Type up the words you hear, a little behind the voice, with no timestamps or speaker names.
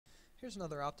Here's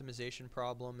another optimization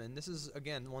problem, and this is,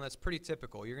 again, one that's pretty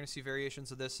typical. You're going to see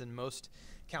variations of this in most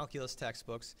calculus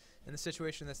textbooks. And the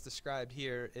situation that's described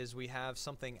here is we have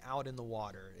something out in the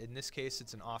water. In this case,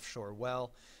 it's an offshore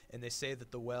well, and they say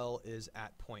that the well is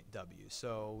at point W.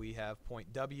 So we have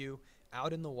point W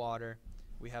out in the water.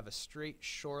 We have a straight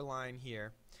shoreline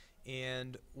here,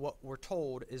 and what we're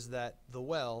told is that the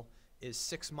well is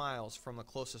 6 miles from the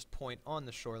closest point on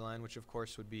the shoreline, which of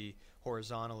course would be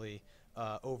horizontally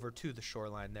over to the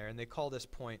shoreline there, and they call this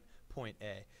point point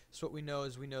A. So what we know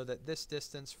is that this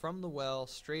distance from the well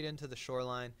straight into the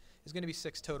shoreline is going to be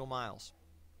 6 total miles.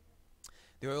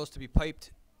 The oil is to be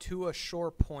piped to a shore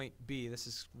point B. This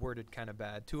is worded kind of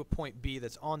bad. To a point B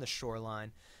that's on the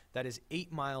shoreline that is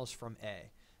 8 miles from A.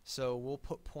 So we'll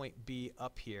put point B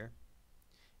up here,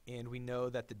 and we know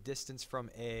that the distance from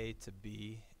A to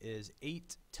B is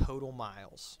 8 total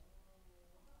miles.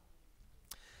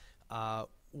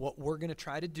 What we're going to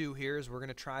try to do here is we're going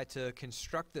to try to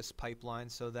construct this pipeline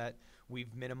so that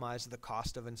we've minimized the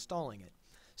cost of installing it.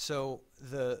 So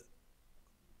the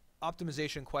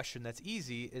optimization question that's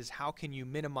easy is, how can you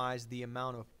minimize the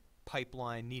amount of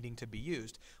pipeline needing to be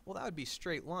used? Well, that would be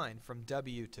straight line from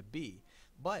W to B.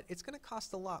 But it's going to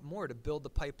cost a lot more to build the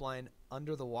pipeline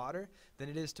under the water than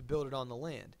it is to build it on the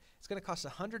land. It's going to cost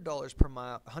 $100 per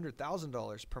mile,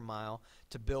 $100,000 per mile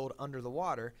to build under the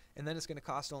water, and then it's going to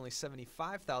cost only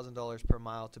 $75,000 per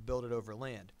mile to build it over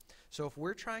land. So if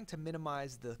we're trying to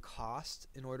minimize the cost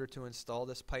in order to install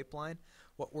this pipeline,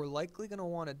 what we're likely going to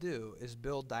want to do is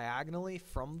build diagonally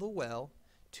from the well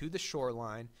to the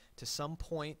shoreline to some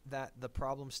point that the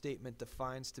problem statement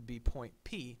defines to be point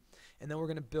P, and then we're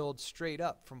going to build straight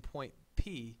up from point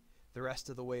P the rest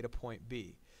of the way to point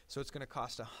B. So it's going to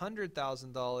cost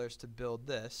 $100,000 to build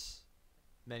this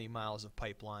many miles of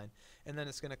pipeline, and then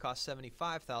it's going to cost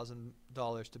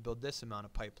 $75,000 to build this amount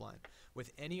of pipeline.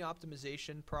 With any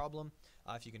optimization problem,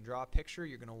 if you can draw a picture,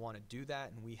 you're going to want to do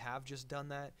that, and we have just done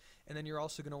that. And then you're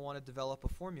also going to want to develop a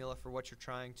formula for what you're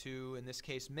trying to, in this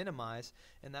case, minimize,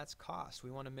 and that's cost.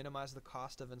 We want to minimize the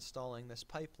cost of installing this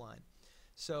pipeline.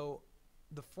 So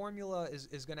the formula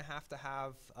is going to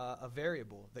have a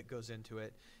variable that goes into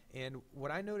it. And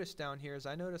what I notice down here is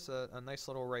I notice a nice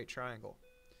little right triangle.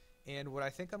 And what I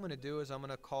think I'm going to do is I'm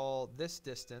going to call this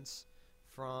distance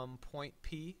from point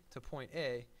P to point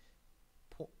A,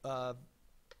 I'm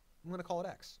going to call it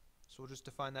x. So we'll just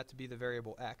define that to be the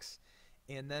variable x.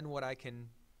 And then what I can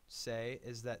say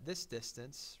is that this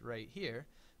distance right here,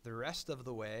 the rest of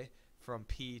the way from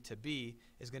P to B,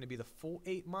 is going to be the full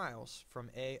 8 miles from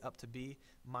A up to B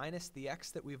minus the x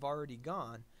that we've already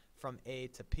gone from A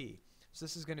to P. So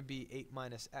this is going to be 8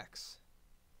 minus x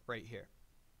right here.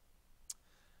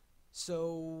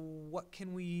 So what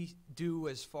can we do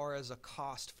as far as a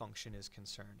cost function is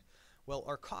concerned? Well,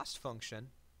 our cost function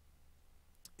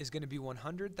is going to be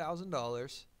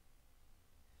 $100,000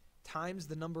 times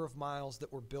the number of miles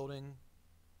that we're building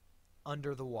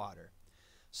under the water.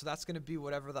 So that's going to be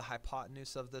whatever the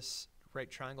hypotenuse of this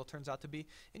right triangle turns out to be.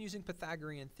 And using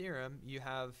Pythagorean theorem, you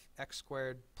have x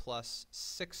squared plus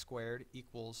 6 squared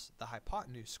equals the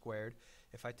hypotenuse squared.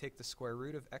 If I take the square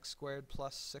root of x squared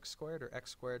plus 6 squared, or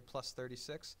x squared plus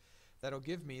 36, that'll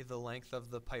give me the length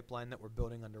of the pipeline that we're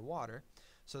building underwater.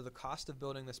 So the cost of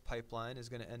building this pipeline is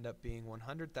going to end up being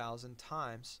 100,000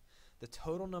 times the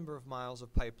total number of miles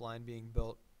of pipeline being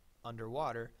built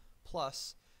underwater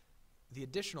plus the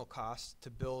additional cost to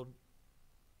build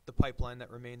the pipeline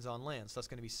that remains on land. So that's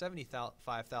going to be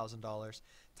 $75,000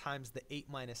 times the 8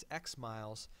 minus x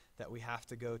miles that we have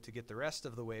to go to get the rest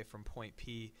of the way from point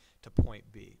P to point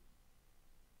B.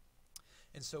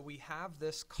 And so we have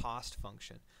this cost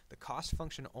function. The cost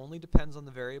function only depends on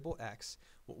the variable x.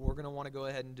 What we're going to want to go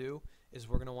ahead and do is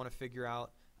we're going to want to figure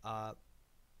out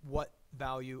what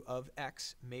value of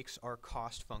x makes our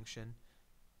cost function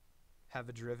have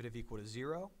a derivative equal to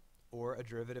 0 or a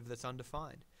derivative that's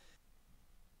undefined.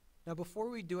 Now before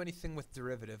we do anything with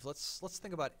derivative, let's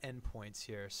think about endpoints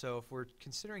here. So if we're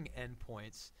considering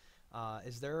endpoints,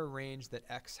 is there a range that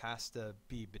x has to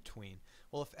be between?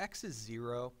 Well, if x is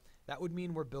 0, that would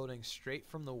mean we're building straight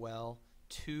from the well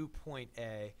to point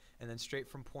A, and then straight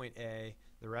from point A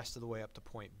the rest of the way up to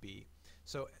point B.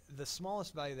 So the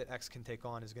smallest value that x can take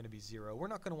on is going to be 0. We're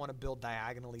not going to want to build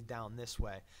diagonally down this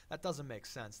way. That doesn't make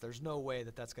sense. There's no way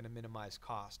that that's going to minimize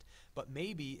cost. But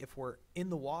maybe if we're in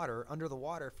the water, under the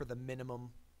water for the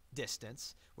minimum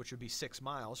distance, which would be 6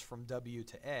 miles from W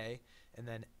to A, and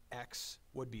then x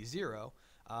would be 0,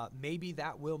 maybe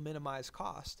that will minimize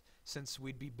cost since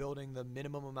we'd be building the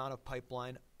minimum amount of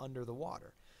pipeline under the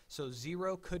water. So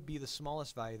 0 could be the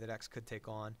smallest value that x could take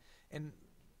on. And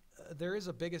there is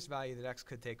a biggest value that x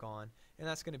could take on, and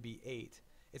that's going to be 8.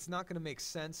 It's not going to make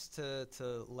sense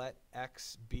to let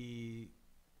x be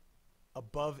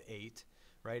above 8,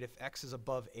 right? If x is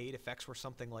above 8, if x were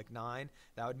something like 9,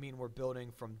 that would mean we're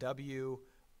building from W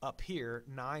up here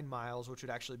 9 miles, which would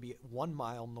actually be 1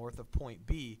 mile north of point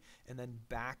B, and then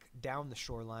back down the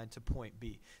shoreline to point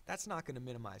B. That's not going to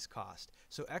minimize cost.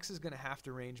 So x is going to have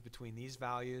to range between these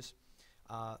values.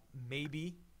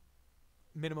 Maybe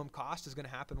minimum cost is going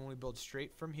to happen when we build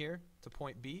straight from here to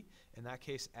point B. In that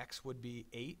case, x would be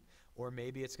 8. Or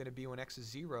maybe it's going to be when x is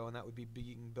 0, and that would be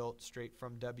being built straight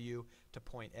from W to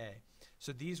point A.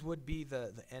 So these would be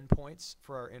the endpoints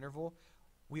for our interval.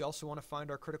 We also want to find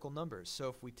our critical numbers. So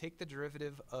if we take the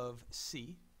derivative of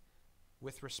c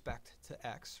with respect to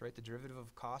x, right, the derivative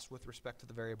of cost with respect to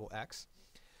the variable x,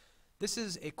 this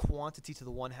is a quantity to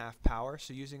the 1/2 power.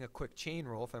 So using a quick chain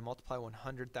rule, if I multiply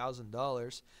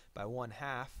 $100,000 by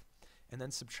 1/2 and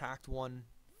then subtract 1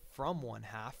 from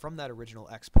 1/2 from that original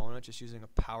exponent, just using a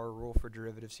power rule for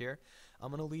derivatives here, I'm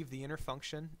going to leave the inner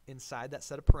function inside that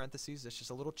set of parentheses. That's just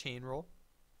a little chain rule.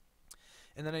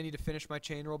 And then I need to finish my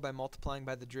chain rule by multiplying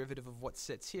by the derivative of what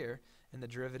sits here. And the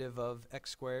derivative of x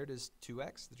squared is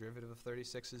 2x. The derivative of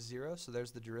 36 is 0. So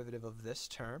there's the derivative of this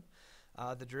term.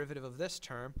 The derivative of this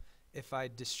term, if I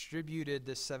distributed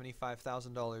this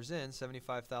 $75,000 in,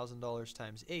 $75,000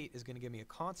 times 8 is going to give me a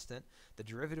constant. The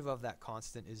derivative of that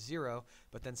constant is 0,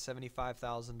 but then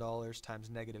 $75,000 times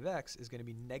negative x is going to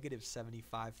be negative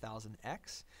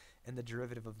 75,000x, and the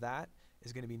derivative of that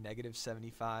is going to be negative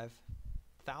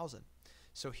 75,000.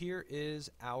 So here is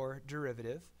our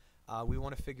derivative. We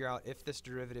want to figure out if this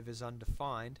derivative is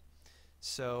undefined.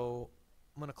 So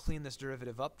I'm going to clean this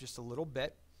derivative up just a little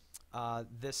bit.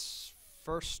 This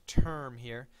first term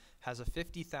here has a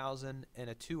 50,000 and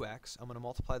a 2x. I'm going to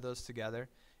multiply those together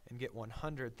and get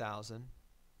 100,000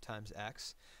 times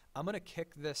x. I'm going to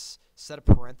kick this set of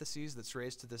parentheses that's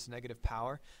raised to this negative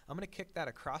power. I'm going to kick that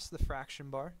across the fraction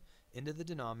bar into the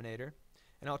denominator,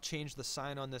 and I'll change the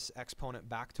sign on this exponent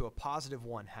back to a positive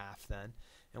 1/2 then.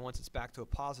 And once it's back to a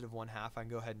positive 1/2, I can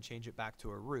go ahead and change it back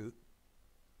to a root.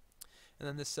 And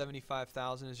then this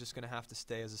 75,000 is just going to have to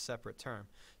stay as a separate term.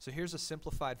 So here's a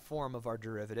simplified form of our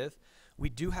derivative. We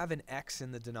do have an x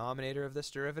in the denominator of this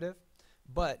derivative,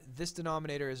 but this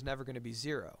denominator is never going to be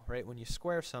 0, right? When you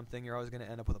square something, you're always going to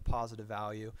end up with a positive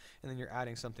value, and then you're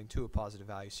adding something to a positive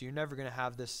value. So you're never going to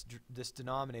have this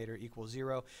denominator equal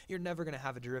 0. You're never going to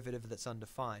have a derivative that's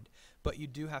undefined. But you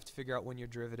do have to figure out when your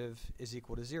derivative is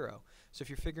equal to 0. So if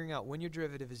you're figuring out when your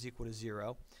derivative is equal to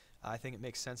 0, I think it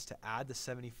makes sense to add the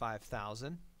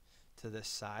 75,000 to this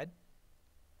side.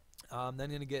 Then I'm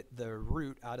going to get the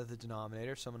root out of the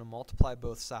denominator, so I'm going to multiply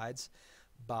both sides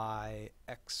by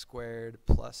x squared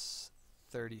plus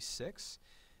 36.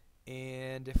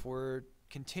 And if we're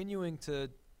continuing to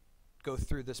go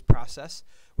through this process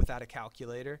without a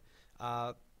calculator,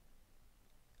 I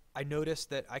notice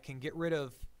that I can get rid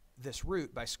of this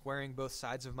root by squaring both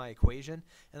sides of my equation,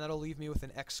 and that'll leave me with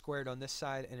an x squared on this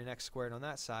side and an x squared on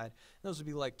that side. And those would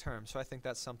be like terms, so I think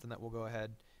that's something that we'll go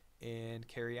ahead and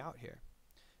carry out here.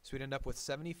 So we'd end up with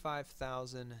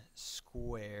 75,000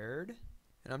 squared,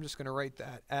 and I'm just going to write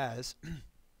that as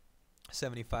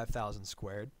 75,000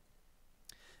 squared.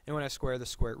 And when I square the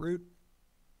square root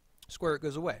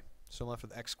goes away. So I'm left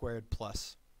with x squared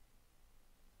plus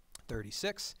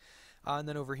 36. And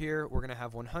then over here, we're going to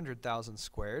have 100,000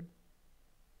 squared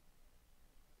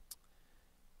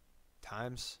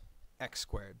times x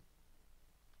squared.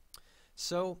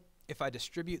 So if I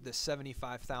distribute the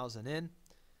 75,000 in,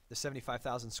 the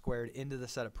 75,000 squared into the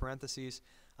set of parentheses,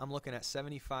 I'm looking at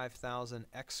 75,000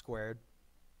 x squared.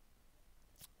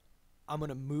 I'm going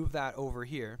to move that over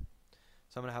here.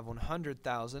 So I'm going to have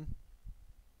 100,000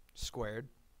 squared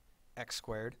x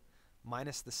squared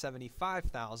minus the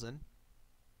 75,000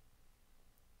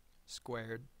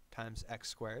 squared times x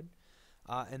squared.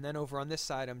 And then over on this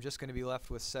side, I'm just going to be left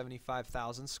with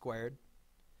 75,000 squared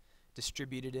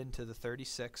distributed into the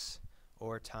 36,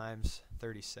 or times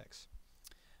 36.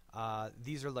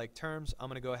 These are like terms. I'm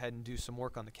going to go ahead and do some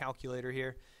work on the calculator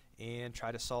here and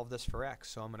try to solve this for x.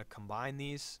 So I'm going to combine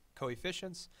these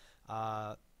coefficients,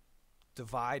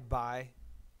 divide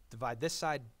this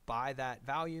side by that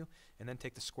value, and then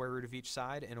take the square root of each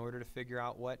side in order to figure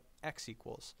out what x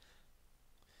equals.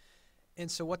 And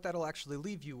so what that'll actually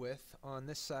leave you with on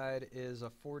this side is a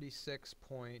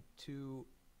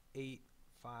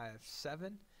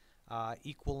 46.2857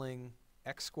 equaling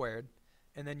x squared.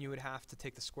 And then you would have to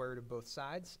take the square root of both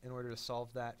sides in order to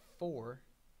solve that for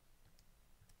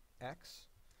x.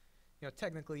 You know,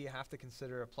 technically you have to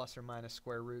consider a plus or minus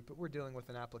square root, but we're dealing with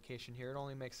an application here. It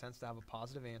only makes sense to have a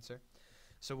positive answer.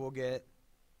 So we'll get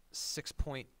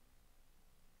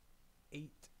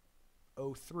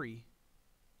 6.803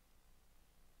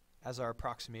 as our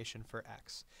approximation for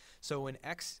x. So when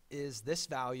x is this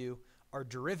value, our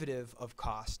derivative of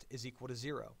cost is equal to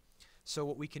 0. So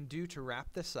what we can do to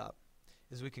wrap this up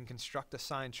is we can construct a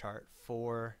sign chart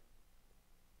for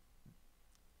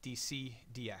dc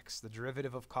dx, the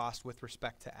derivative of cost with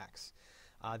respect to x.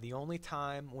 The only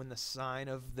time when the sign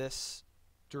of this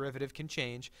derivative can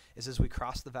change is as we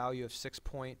cross the value of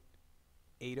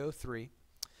 6.803.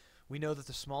 We know that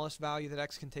the smallest value that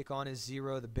x can take on is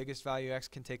 0. The biggest value x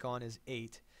can take on is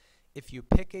 8. If you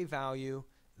pick a value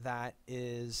that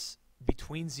is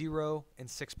between 0 and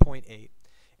 6.8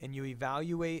 and you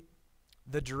evaluate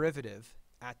the derivative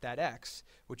at that x,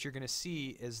 what you're going to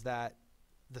see is that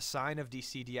the sign of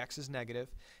dc dx is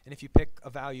negative, and if you pick a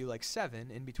value like 7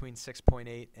 in between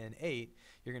 6.8 and 8,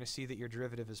 you're going to see that your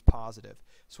derivative is positive.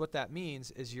 So what that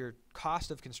means is your cost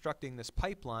of constructing this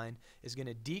pipeline is going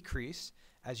to decrease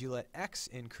as you let x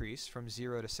increase from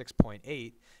 0 to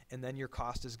 6.8, and then your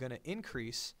cost is going to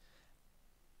increase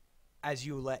as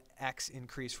you let x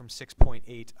increase from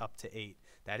 6.8 up to 8.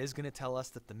 That is going to tell us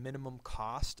that the minimum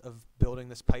cost of building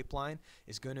this pipeline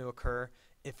is going to occur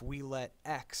if we let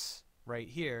x right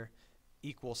here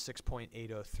equals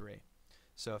 6.803.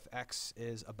 So if x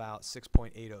is about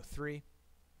 6.803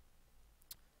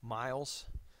 miles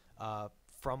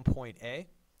from point A,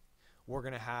 we're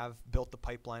going to have built the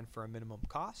pipeline for a minimum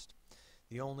cost.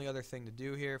 The only other thing to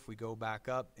do here, if we go back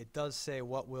up, it does say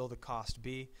what will the cost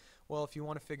be. Well, if you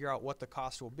want to figure out what the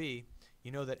cost will be, you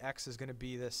know that x is going to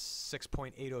be this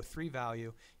 6.803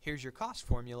 value. Here's your cost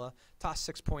formula. Toss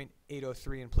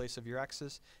 6.803 in place of your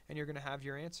x's, and you're going to have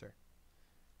your answer.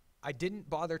 I didn't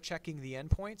bother checking the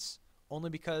endpoints only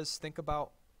because think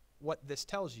about what this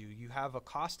tells you. You have a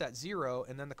cost at 0,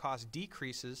 and then the cost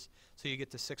decreases so you get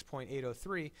to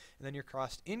 6.803, and then your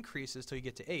cost increases till you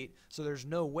get to 8. So there's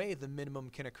no way the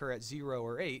minimum can occur at 0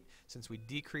 or 8 since we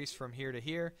decrease from here to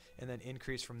here and then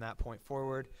increase from that point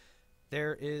forward.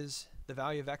 There is the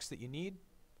value of x that you need.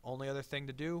 Only other thing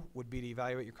to do would be to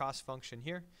evaluate your cost function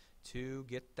here to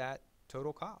get that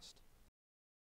total cost.